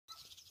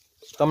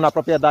Estamos na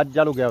propriedade de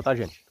aluguel, tá,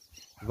 gente?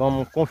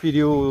 Vamos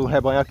conferir o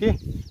rebanho aqui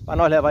para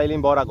nós levar ele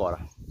embora agora.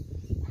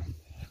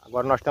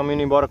 Agora nós estamos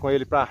indo embora com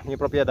ele para minha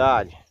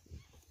propriedade.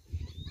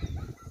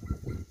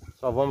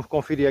 Só vamos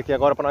conferir aqui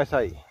agora para nós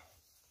sair.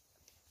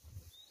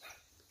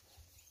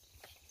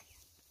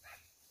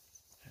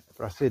 É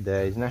para ser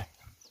 10, né?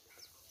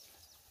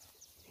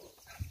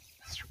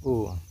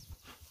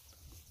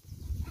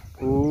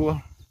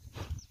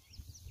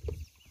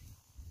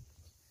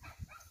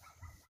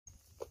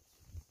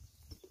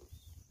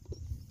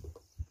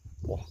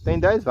 Bom, tem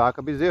 10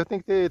 vacas, bezerro tem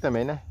que ter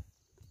também, né?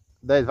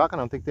 10 vacas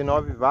não, tem que ter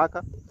 9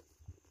 vacas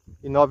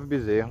e 9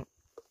 bezerros.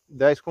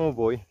 10 com o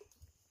boi.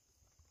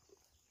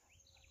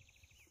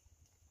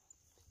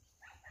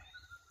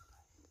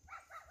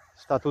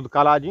 Está tudo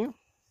caladinho.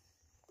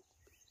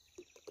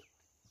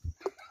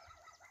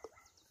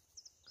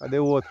 Cadê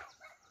o outro?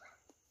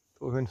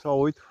 Tô vendo só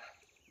 8.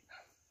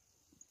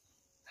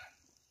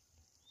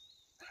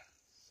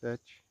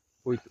 7,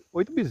 8.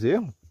 8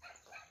 bezerros.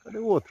 Cadê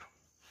o outro?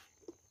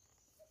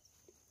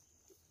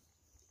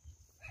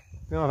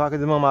 Tem uma vaca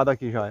desmamada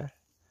aqui já, é?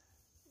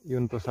 E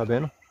eu não tô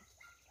sabendo.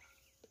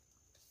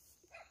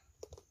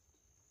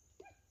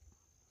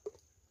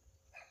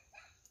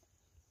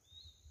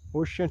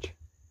 Oxente.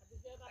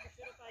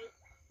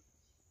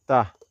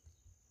 Tá.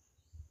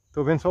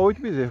 Tô vendo só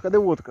 8 bezerros. Cadê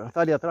o outro, cara?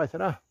 Tá ali atrás,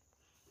 será?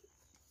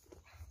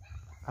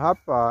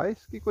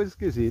 Rapaz, que coisa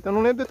esquisita. Eu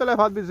não lembro de ter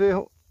levado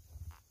bezerro.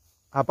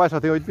 Rapaz, só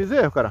tem 8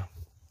 bezerros, cara.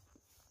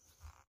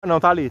 Não,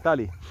 tá ali, tá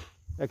ali.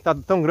 É que tá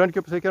tão grande que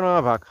eu pensei que era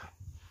uma vaca.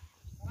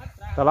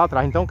 Tá lá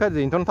atrás, então quer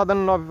dizer, então não tá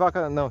dando 9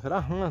 vacas, não, será?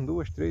 1,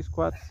 2, 3,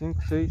 4,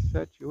 5, 6,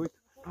 7, 8,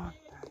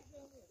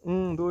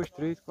 1, 2,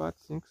 3,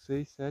 4, 5,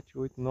 6, 7,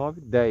 8, 9,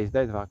 10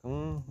 vacas,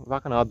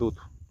 vaca não,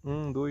 adulto.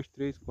 1, 2,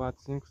 3,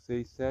 4, 5,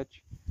 6,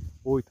 7,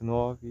 8,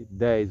 9,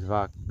 10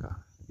 vacas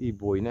e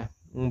boi, né?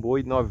 Um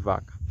boi e 9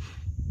 vacas.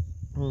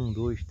 1,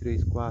 2,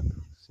 3,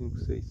 4, 5,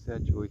 6,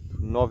 7,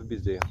 8, 9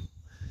 bezerros.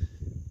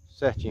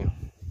 Certinho.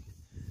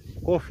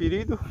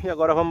 Conferido e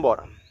agora vamos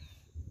embora.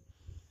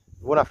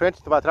 Vou na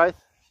frente, tu vai atrás?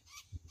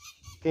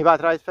 Quem vai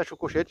atrás fecha o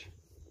colchete.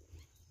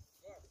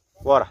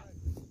 Bora.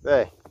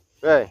 Vem,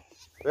 vem,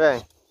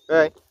 vem,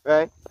 vem,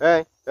 vem,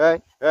 vem,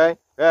 vem, vem,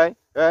 vem,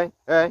 vem,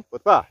 vem.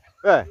 Outro pá.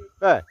 Vem,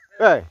 vem,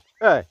 vem,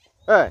 vem,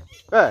 vem,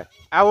 vem.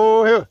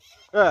 Aô, vem,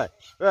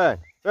 vem,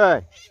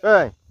 vem,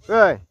 vem,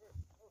 vem.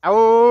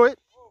 Aô,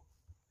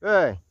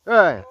 vem,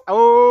 vem,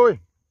 aô.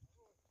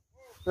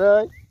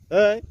 Vem,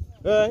 vem,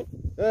 vem,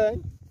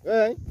 vem,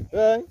 vem,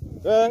 vem,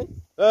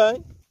 vem,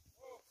 vem.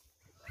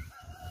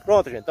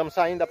 Pronto, gente, estamos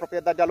saindo da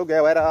propriedade de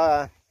aluguel.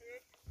 Era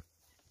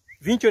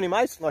 20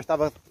 animais, nós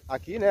estávamos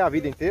aqui, né, a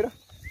vida inteira.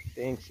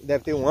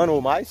 Deve ter 1 ano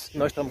ou mais que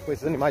nós estamos com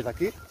esses animais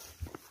aqui.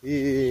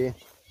 E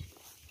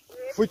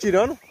fui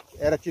tirando,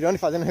 era tirando e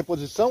fazendo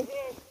reposição,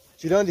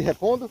 tirando e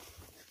repondo.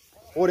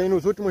 Porém,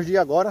 nos últimos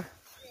dias agora,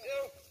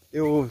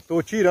 eu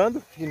estou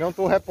tirando e não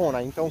estou repondo.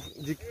 Então,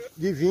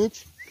 de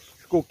 20,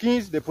 ficou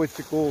 15, depois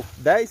ficou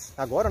 10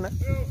 agora, né?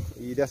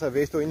 E dessa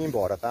vez estou indo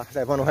embora, tá?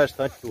 Levando o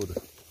restante tudo.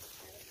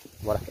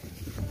 Bora.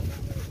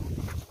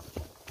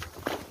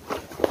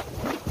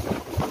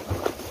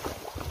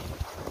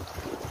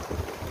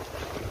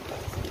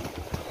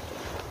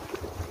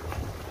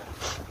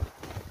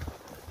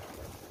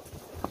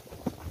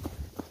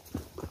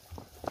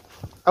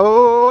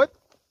 Aô!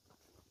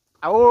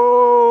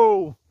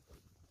 Aô!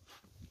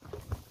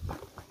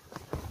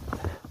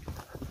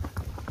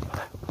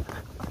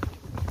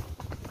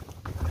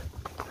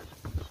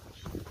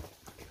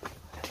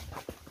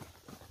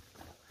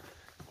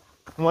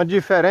 Uma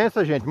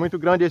diferença, gente, muito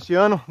grande esse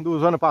ano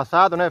dos anos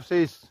passados, né?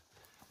 Vocês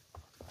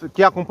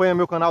que acompanham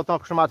meu canal estão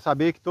acostumados a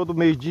saber que todo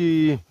mês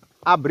de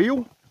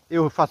abril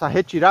eu faço a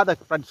retirada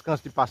para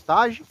descanso de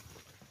pastagem.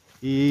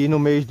 E no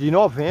mês de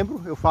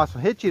novembro eu faço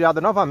retirada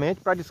novamente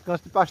para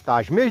descanso de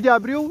pastagem. Mês de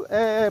abril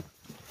é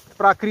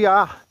para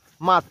criar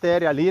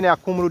matéria ali, né?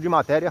 Acúmulo de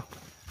matéria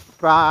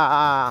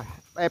para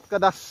a época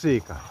da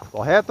seca,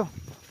 correto?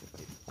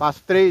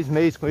 Passo 3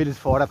 meses com eles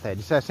fora até,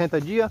 de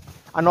 60 dias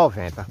a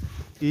 90.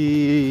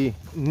 E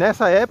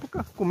nessa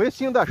época,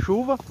 comecinho da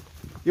chuva,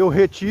 eu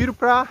retiro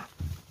para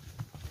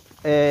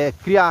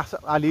criar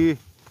ali,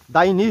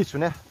 dar início,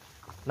 né?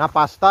 Na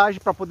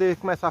pastagem para poder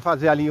começar a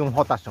fazer ali um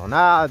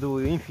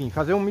rotacionado, enfim,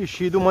 fazer um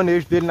mexido, um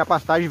manejo dele na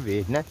pastagem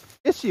verde, né?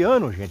 Esse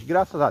ano, gente,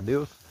 graças a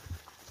Deus,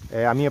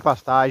 a minha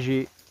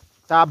pastagem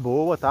tá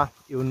boa, tá?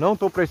 Eu não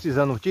tô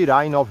precisando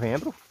tirar em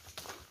novembro,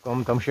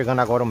 como estamos chegando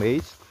agora o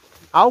mês.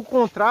 Ao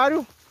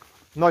contrário,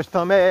 nós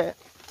estamos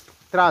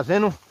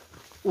trazendo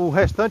o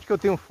restante que eu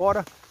tenho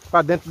fora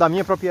para dentro da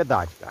minha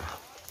propriedade, cara.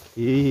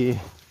 E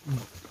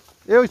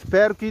eu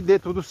espero que dê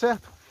tudo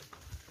certo,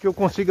 que eu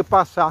consiga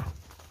passar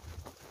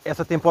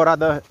essa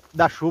temporada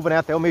da chuva, né,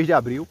 até o mês de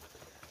abril,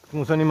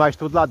 com os animais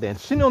todos lá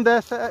dentro. Se não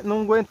der,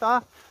 não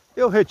aguentar,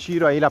 eu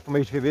retiro aí lá pro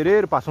mês de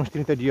fevereiro, passo uns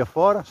 30 dias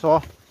fora,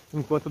 só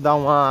enquanto dá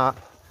uma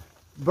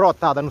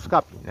brotada nos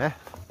capim, né?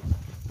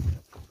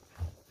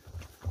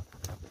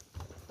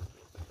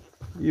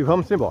 E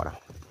vamos embora.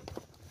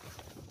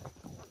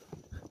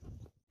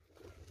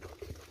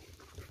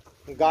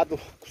 Um gado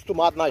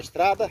acostumado na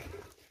estrada,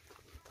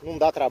 não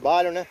dá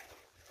trabalho, né?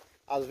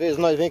 Às vezes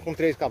nós vem com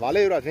 3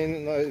 cavaleiros, às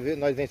vezes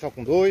nós vem só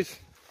com 2.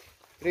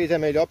 3 é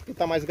melhor porque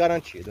tá mais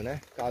garantido,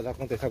 né? Caso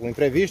aconteça algum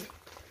imprevisto,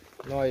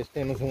 nós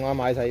temos um a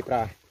mais aí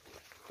para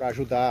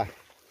ajudar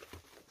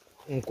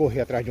um correr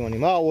atrás de um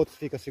animal, outro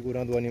fica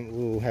segurando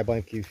o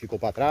rebanho que ficou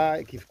para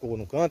trás, que ficou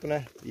no canto,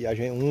 né? E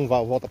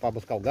volta para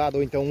buscar o gado,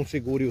 ou então um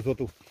segura e os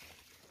outros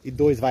e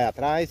 2 vai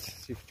atrás,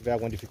 se tiver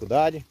alguma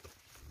dificuldade,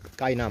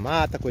 cai na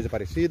mata, coisa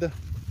parecida.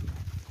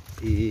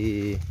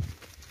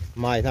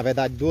 Mas na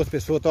verdade 2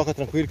 pessoas tocam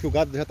tranquilo que o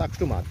gado já está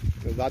acostumado.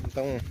 O gado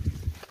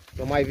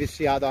estão mais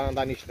viciado a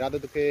andar na estrada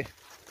do que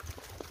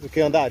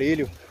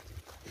andarilho.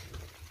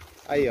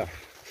 Aí, ó.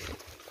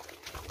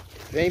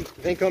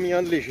 Vem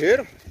caminhando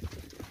ligeiro.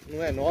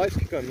 Não é nós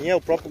que caminha, é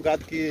o próprio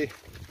gado que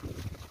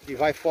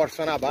vai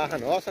forçando a barra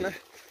nossa, né?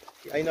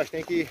 E aí nós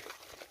temos que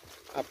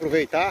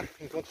aproveitar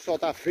enquanto o sol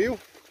tá frio.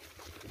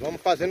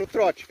 Vamos fazendo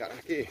trote, cara.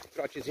 Aqui,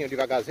 trotezinho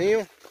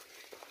devagarzinho.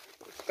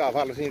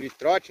 Cavalozinho de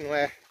trote, não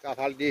é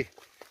cavalo de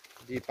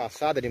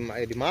passada,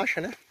 de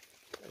marcha, né?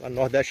 Lá no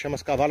Nordeste chama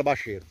os cavalos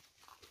baixeiros.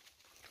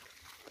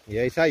 E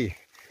é isso aí.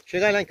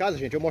 Chegar lá em casa,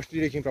 gente, eu mostro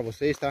direitinho pra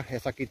vocês, tá?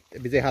 Essa aqui, a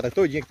bezerrada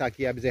todinha que tá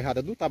aqui, é a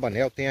bezerrada do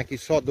Tabanel. Tem aqui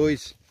só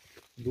 2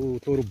 do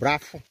touro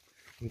brafo.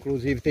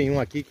 Inclusive tem um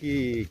aqui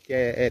que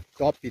é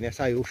top, né?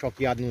 Saiu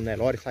choqueado no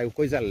Nelore, saiu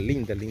coisa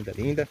linda, linda,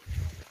 linda.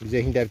 O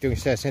bezerrinho deve ter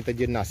uns 60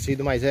 dias de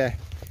nascido, mas é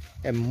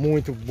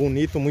muito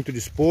bonito, muito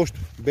disposto,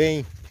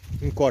 bem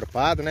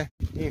encorpado, né?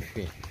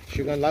 Enfim,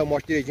 chegando lá eu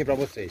mostro direitinho pra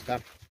vocês, tá?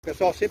 O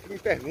pessoal sempre me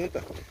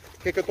pergunta o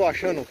que eu tô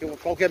achando,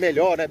 qual que é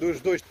melhor, né? Dos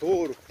 2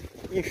 touros,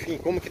 enfim,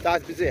 como que tá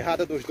as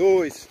bezerradas dos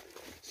 2.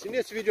 Se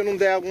nesse vídeo eu não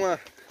der algum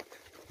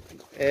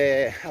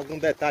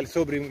detalhe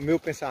sobre o meu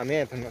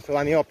pensamento,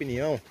 sobre a minha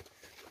opinião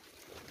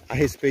a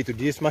respeito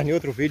disso, mas em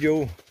outro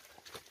vídeo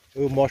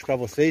eu mostro para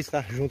vocês,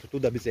 tá? Junto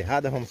tudo a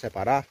bezerrada, vamos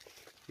separar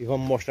e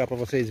vamos mostrar para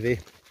vocês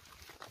ver,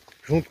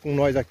 junto com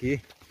nós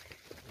aqui,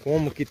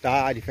 como que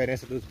tá a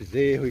diferença dos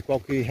bezerros e qual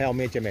que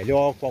realmente é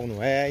melhor, qual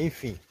não é,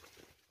 enfim.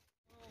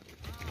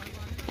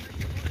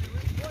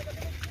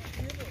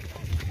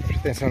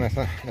 Presta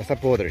atenção nessa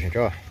podre, gente,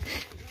 ó.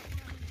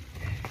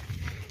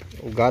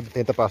 O gado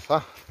tenta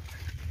passar,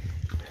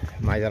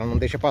 mas ela não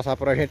deixa passar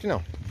por a gente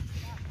não.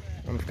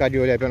 Vamos ficar de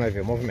olho aí pra nós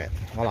ver o movimento.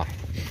 Olha lá.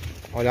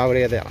 Olha a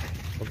orelha dela.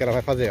 O que ela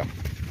vai fazer,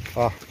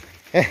 ó. Ó.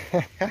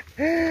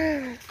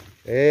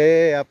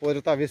 Ei, a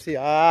podre tá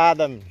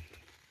viciada.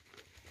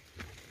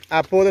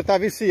 A podre tá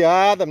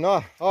viciada,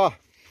 ó. Ó.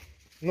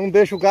 Não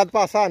deixa o gado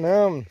passar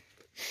não.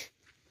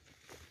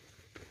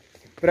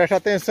 Presta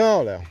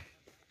atenção, Léo.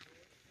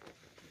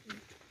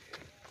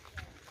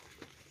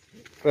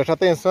 Presta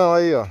atenção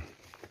aí, ó.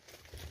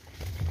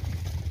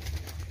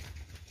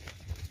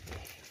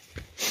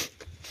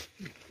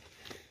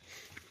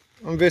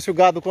 Vamos ver se o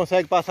gado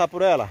consegue passar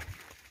por ela.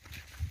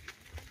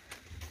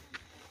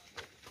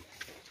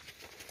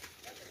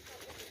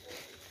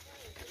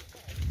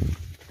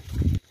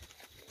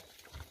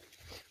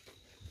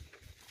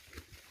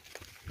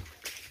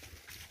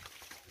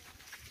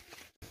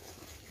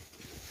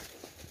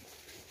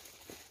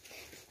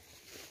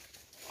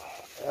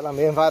 Ela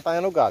mesmo vai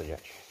apanhando o gado,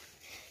 gente.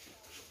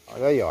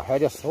 Olha aí, ó.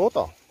 Rédea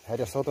solta, ó.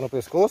 Rédea solta no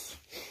pescoço,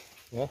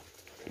 né?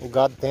 O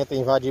gado tenta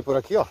invadir por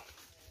aqui, ó.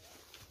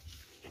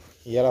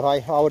 E ela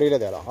vai, a orelha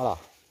dela, ó, olha lá.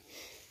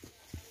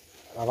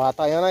 Ela vai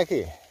atalhando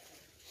aqui.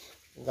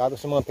 O gado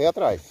se mantém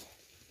atrás.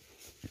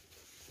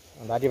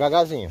 Andar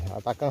devagarzinho. Ela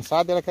tá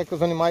cansada e ela quer que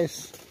os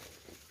animais,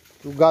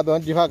 que o gado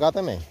ande devagar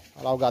também.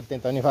 Olha lá o gado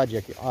tentando invadir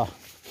aqui, ó.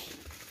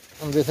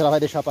 Vamos ver se ela vai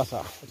deixar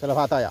passar, se ela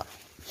vai atalhar.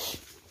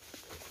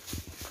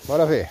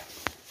 Bora ver.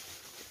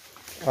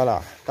 Olha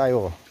lá,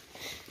 talhou.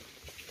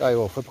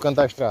 Talhou, foi pro canto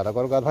da estrada.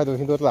 Agora o gado vai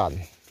vir do outro lado.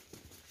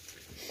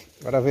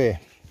 Bora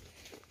ver.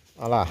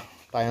 Olha lá.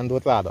 Taiando do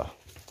outro lado, ó.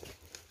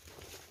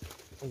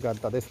 O gado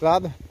tá desse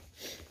lado.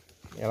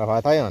 E ela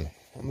vai taiando.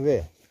 Vamos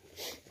ver.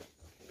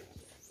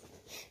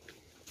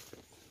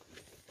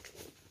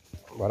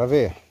 Bora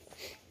ver.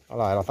 Olha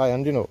lá, ela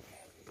taiando de novo.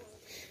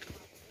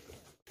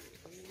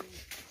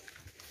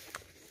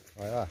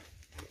 Olha lá.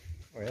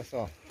 Olha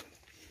só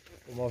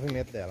o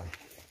movimento dela.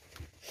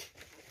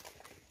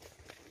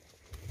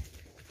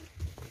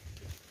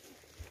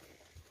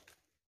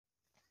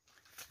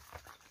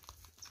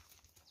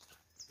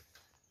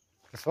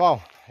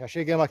 Pessoal, já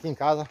chegamos aqui em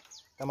casa.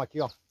 Estamos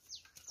aqui, ó.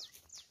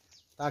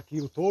 Tá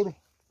aqui o touro.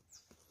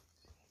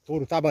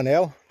 Touro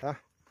Tabanel, tá?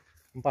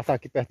 Vamos passar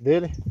aqui perto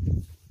dele.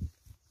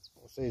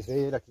 Vocês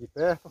veem ele aqui de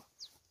perto.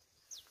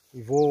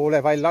 E vou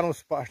levar ele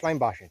lá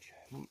embaixo, gente.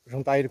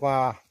 Juntar ele com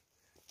o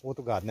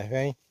outro gado,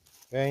 né?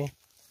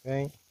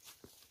 Vem.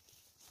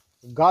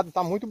 O gado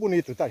tá muito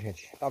bonito, tá,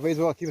 gente? Talvez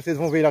aqui vocês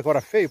vão ver ele agora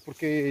feio,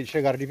 porque eles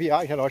chegaram de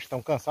viagem, lógico que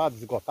estão cansados,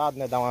 esgotados,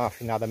 né? Dá uma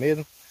afinada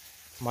mesmo.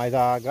 Mas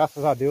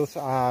graças a Deus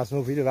as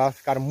novilhas lá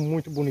ficaram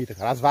muito bonitas,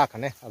 cara. As vacas,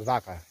 né? As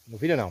vacas.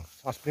 Novilha não.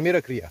 São as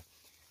primeiras crias.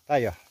 Tá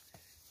aí, ó.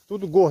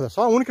 Tudo gorda.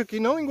 Só a única que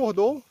não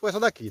engordou foi essa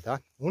daqui, tá?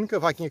 A única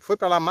vaquinha que foi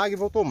pra lá magra e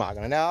voltou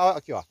magra, né?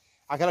 Aqui, ó.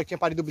 Aquela que tinha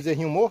parido o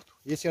bezerrinho morto.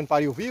 E esse ano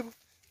pariu vivo.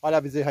 Olha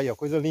a bezerra aí, ó.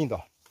 Coisa linda,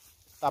 ó.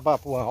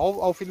 Tabapuã.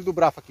 Olha o filho do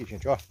brafo aqui,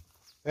 gente, ó.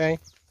 Vem,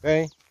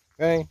 vem,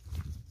 vem.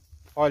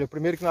 Olha, o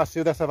primeiro que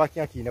nasceu dessa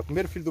vaquinha aqui, né? O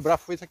primeiro filho do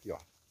brafo foi esse aqui, ó.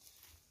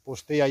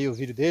 Postei aí os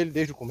vídeos dele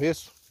desde o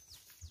começo.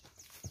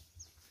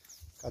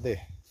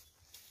 Cadê?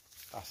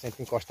 Tá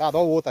sempre encostado.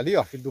 Olha o outro ali,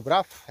 ó. Filho do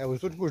brafo. É,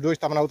 os últimos dois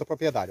estavam na outra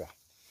propriedade, ó.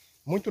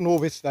 Muito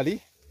novo esse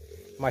dali.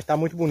 Mas tá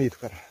muito bonito,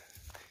 cara.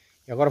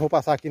 E agora eu vou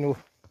passar aqui no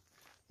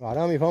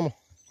arame e vamos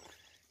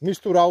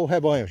misturar o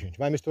rebanho, gente.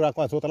 Vai misturar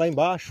com as outras lá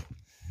embaixo.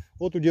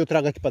 Outro dia eu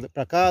trago aqui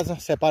pra casa,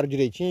 separo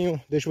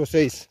direitinho, deixo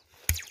vocês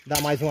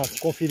dar mais uma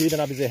conferida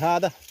na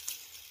bezerrada.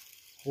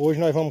 Hoje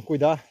nós vamos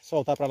cuidar,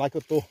 soltar pra lá que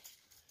eu tô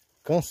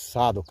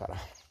cansado, cara.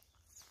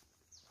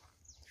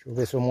 Deixa eu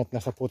ver se eu monto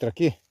nessa potra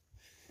aqui.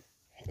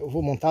 Eu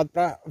vou montado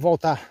pra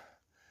voltar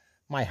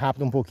mais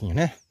rápido um pouquinho,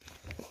 né?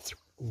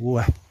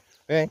 Boa.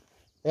 Vem,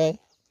 vem,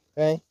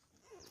 vem.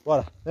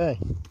 Bora. Vem,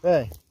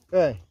 vem,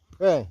 vem,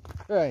 vem,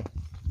 vem,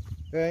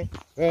 vem,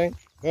 vem,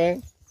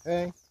 vem,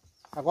 vem.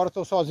 Agora eu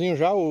tô sozinho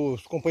já,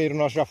 os companheiros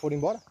nossos já foram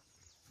embora.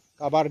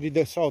 Acabaram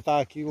de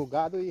soltar aqui o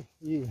gado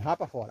e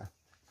rapa fora.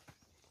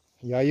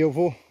 E aí eu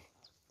vou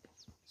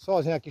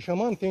sozinho aqui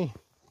chamando, tem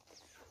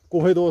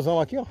corredorzão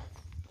aqui, ó.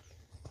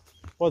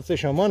 Pode ser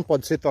chamando,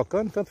 pode ser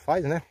tocando, tanto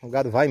faz, né? O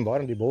gado vai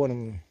embora de boa,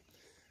 não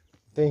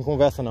tem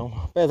conversa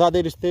não. Apesar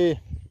deles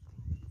ter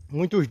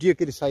muitos dias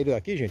que eles saíram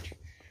daqui, gente.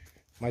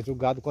 Mas o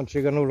gado quando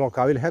chega no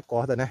local ele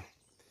recorda, né?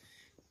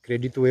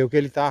 Acredito eu que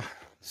ele tá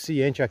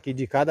ciente aqui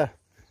de cada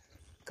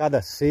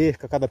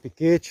cerca, cada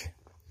piquete.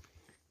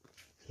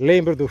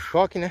 Lembra do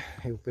choque, né?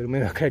 Eu pelo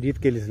menos acredito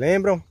que eles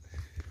lembram.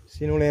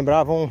 Se não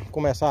lembrar, vão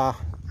começar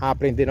a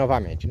aprender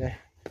novamente, né?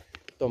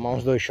 Tomar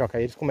uns 2 choques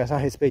aí, eles começam a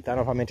respeitar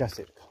novamente a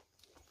cerca.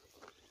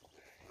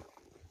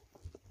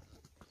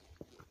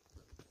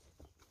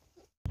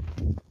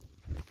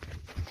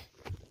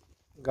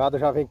 O gado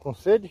já vem com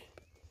sede.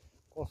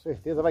 Com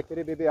certeza vai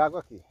querer beber água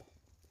aqui.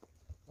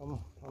 Vamos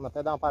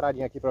até dar uma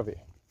paradinha aqui para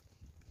ver.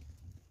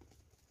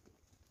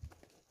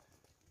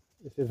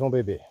 E vocês vão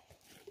beber.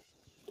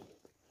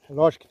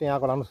 Lógico que tem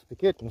água lá nos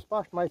piquetes, nos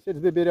pastos, mas se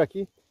eles beberem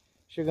aqui,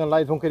 chegando lá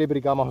eles vão querer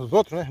brigar mais os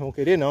outros, né? Vão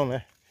querer não,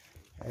 né?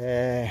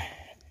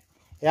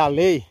 É a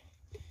lei.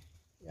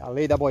 É a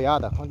lei da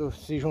boiada. Quando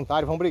se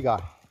juntarem vão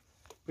brigar.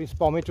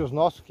 Principalmente os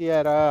nossos que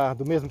era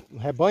do mesmo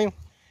rebanho.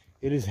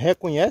 Eles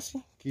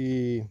reconhecem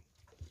que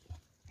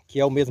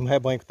é o mesmo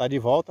rebanho que está de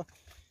volta.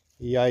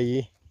 E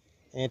aí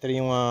entra em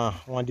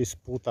uma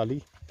disputa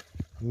ali.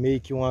 Meio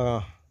que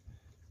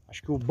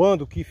acho que o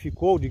bando que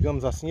ficou,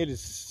 digamos assim, eles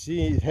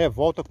se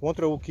revoltam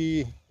contra o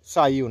que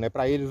saiu, né?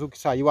 Para eles o que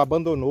saiu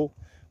abandonou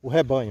o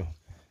rebanho.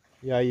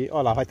 E aí,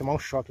 ó lá, vai tomar um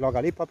choque logo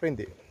ali para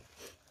aprender.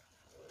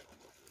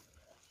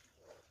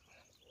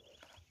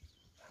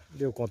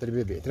 Deu conta de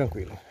beber,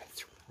 tranquilo.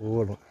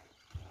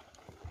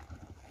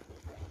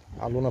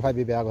 A Luna vai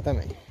beber água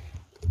também.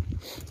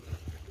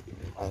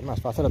 Mas mais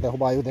fácil ela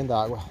derrubar eu dentro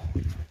da água.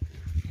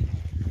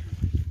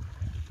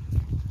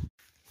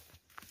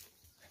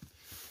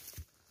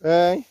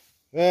 Vem,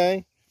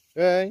 vem,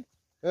 vem,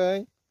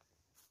 vem.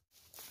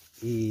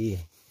 E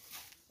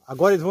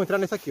agora eles vão entrar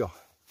nesse aqui, ó.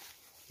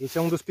 Esse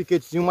é um dos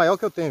piquetezinhos maior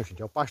que eu tenho,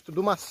 gente. É o pasto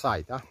do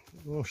Maasai, tá?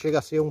 Não chega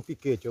a ser um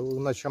piquete,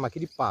 nós chamamos aqui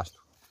de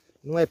pasto.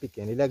 Não é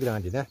pequeno, ele é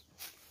grande, né?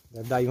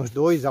 Deve dar aí uns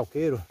 2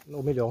 alqueiros,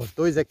 ou melhor, uns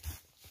 2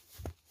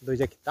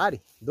 hectares,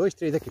 2,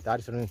 3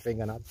 hectares, se eu não estiver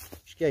enganado.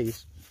 Acho que é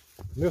isso.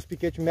 Meus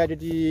piquetes média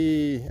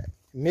de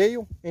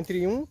meio, entre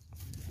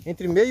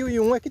meio e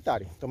 1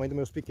 hectare. O tamanho dos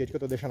meus piquetes que eu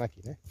tô deixando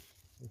aqui, né?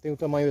 Não tem o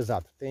tamanho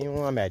exato, tem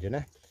uma média,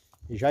 né?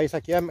 E já isso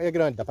aqui é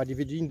grande, dá para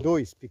dividir em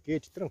 2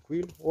 piquetes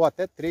tranquilo, ou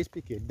até 3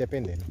 piquetes,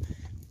 dependendo.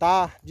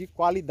 Tá de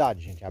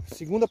qualidade, gente. A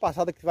segunda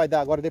passada que vai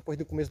dar agora depois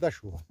do começo da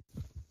chuva.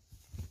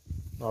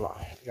 Olha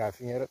lá, já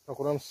vieram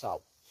procurando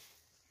sal.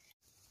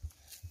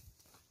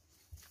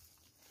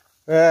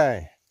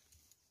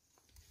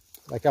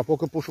 Daqui a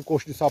pouco eu puxo o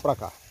coxo de sal para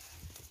cá.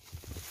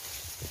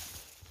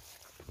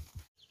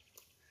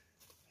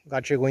 O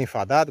gado chegou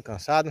enfadado,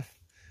 cansado.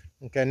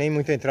 Não quer nem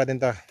muito entrar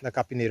dentro da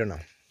capineira não.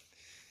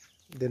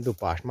 Dentro do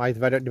pasto. Mas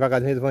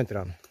devagarzinho eles vão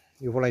entrando.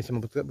 E eu vou lá em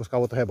cima buscar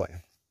outro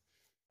rebanho.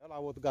 Olha lá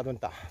o outro gado onde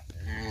tá.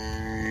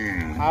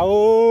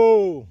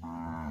 Aô!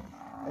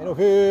 Aí não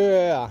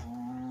vê.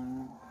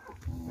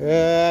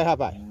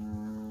 Rapaz.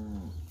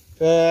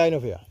 Aí não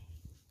vê.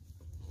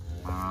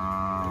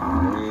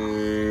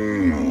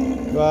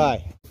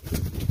 Vai.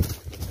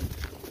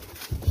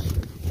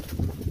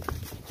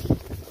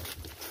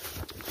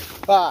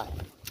 Vai.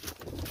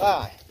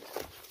 Vai.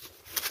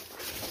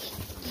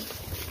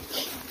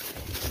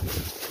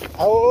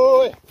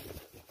 Aoi.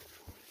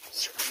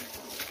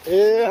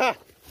 Erra.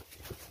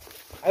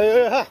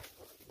 Erra.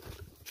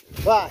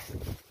 Vai.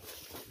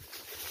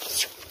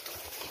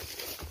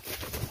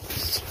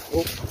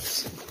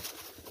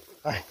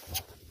 Vai.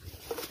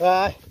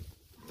 Vai.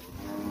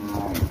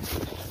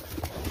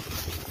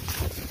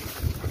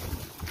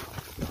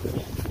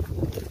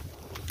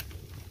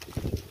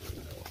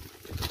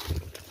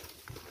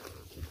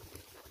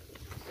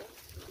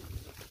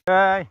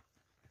 Vem,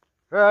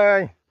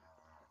 vem,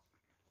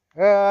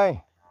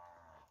 vem,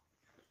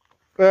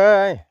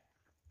 Vem.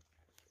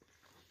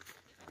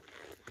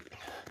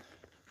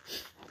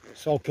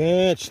 Sol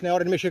quente, não é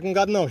hora de mexer com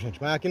gado não,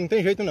 gente. Mas aqui não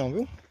tem jeito não,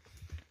 viu?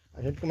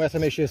 A gente começa a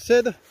mexer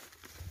cedo,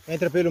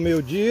 entra pelo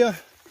meio-dia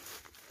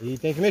e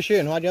tem que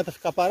mexer. Não adianta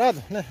ficar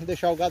parado, né?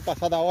 Deixar o gado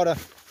passar da hora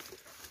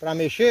pra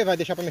mexer, vai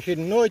deixar pra mexer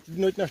de noite. De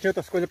noite nós temos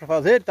outras coisas pra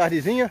fazer, de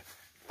tardezinha.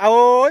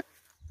 Aoi!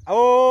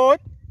 Aoi!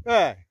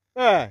 Vem!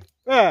 Vem!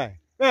 Vem!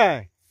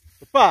 Vem!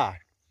 Para!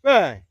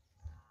 Vem!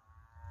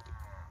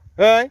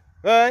 Vem!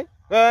 Vem!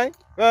 Vem!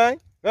 Vem!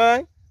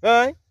 Vem!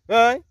 Vem!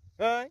 Vem!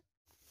 Vem!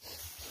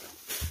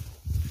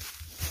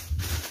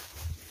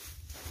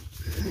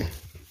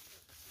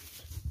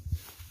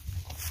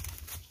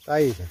 Tá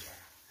aí, gente.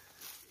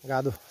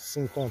 Gado se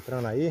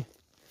encontrando aí.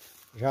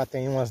 Já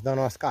tem umas dando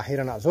umas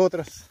carreiras nas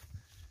outras.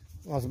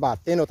 Umas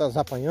batendo, outras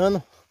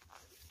apanhando.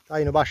 Tá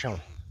aí no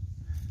baixão.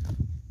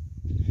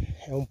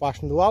 É um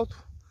pasto do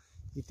alto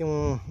e tem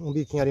um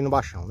biquinho ali no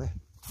baixão, né?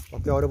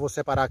 Qualquer hora eu vou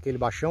separar aquele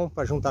baixão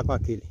para juntar com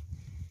aquele.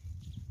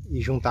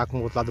 E juntar com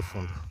o outro lado do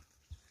fundo.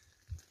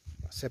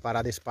 Pra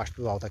separar desse pasto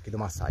do alto aqui do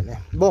Maçai,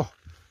 né? Bom.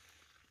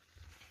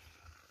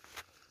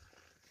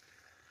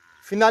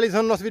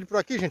 Finalizando nosso vídeo por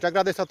aqui, gente.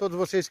 Agradeço a todos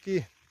vocês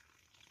que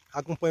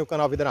acompanham o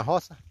canal Vida na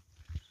Roça.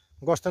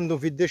 Gostando do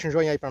vídeo, deixa um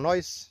joinha aí pra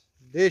nós.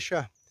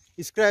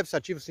 Inscreve-se,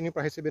 ativa o sininho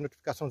para receber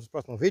notificação dos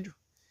próximos vídeos.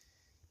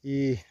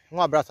 E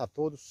um abraço a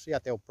todos e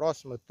até o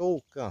próximo. Eu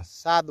tô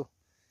cansado,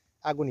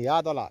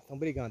 agoniado, olha lá, estão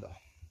brigando, ó.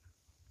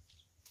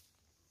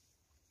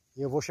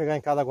 E eu vou chegar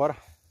em casa agora,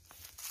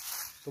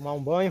 tomar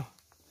um banho.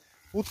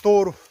 O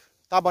touro,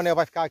 Tabanel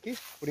vai ficar aqui,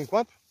 por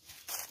enquanto.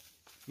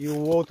 E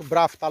o outro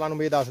bravo tá lá no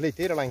meio das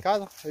leiteiras, lá em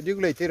casa. Eu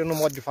digo leiteira no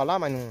modo de falar,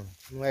 mas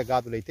não é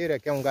gado leiteiro, é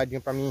que é um gadinho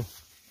pra mim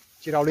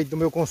tirar o leite do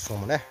meu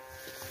consumo, né?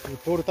 O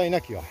touro tá indo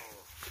aqui, ó.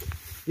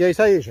 E é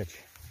isso aí, gente.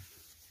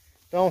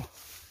 Então,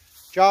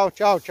 tchau,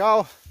 tchau,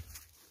 tchau.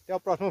 Até o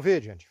próximo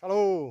vídeo, gente.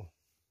 Falou!